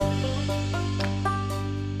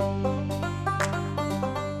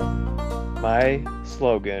My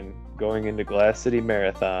slogan going into Glass City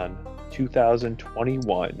Marathon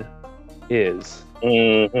 2021 is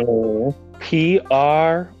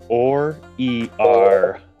PR or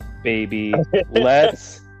ER, baby.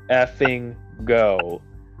 Let's effing go.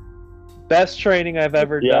 Best training I've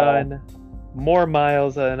ever done. More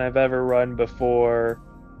miles than I've ever run before.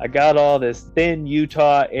 I got all this thin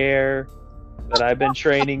Utah air that I've been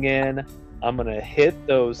training in. I'm going to hit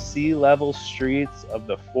those sea-level streets of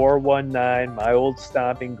the 419, my old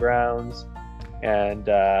stomping grounds, and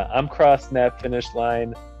I'm crossing that finish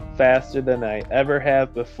line faster than I ever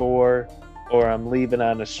have before, or I'm leaving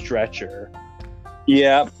on a stretcher.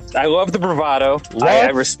 Yeah, I love the bravado. I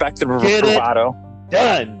respect the bravado.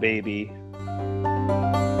 Done, baby.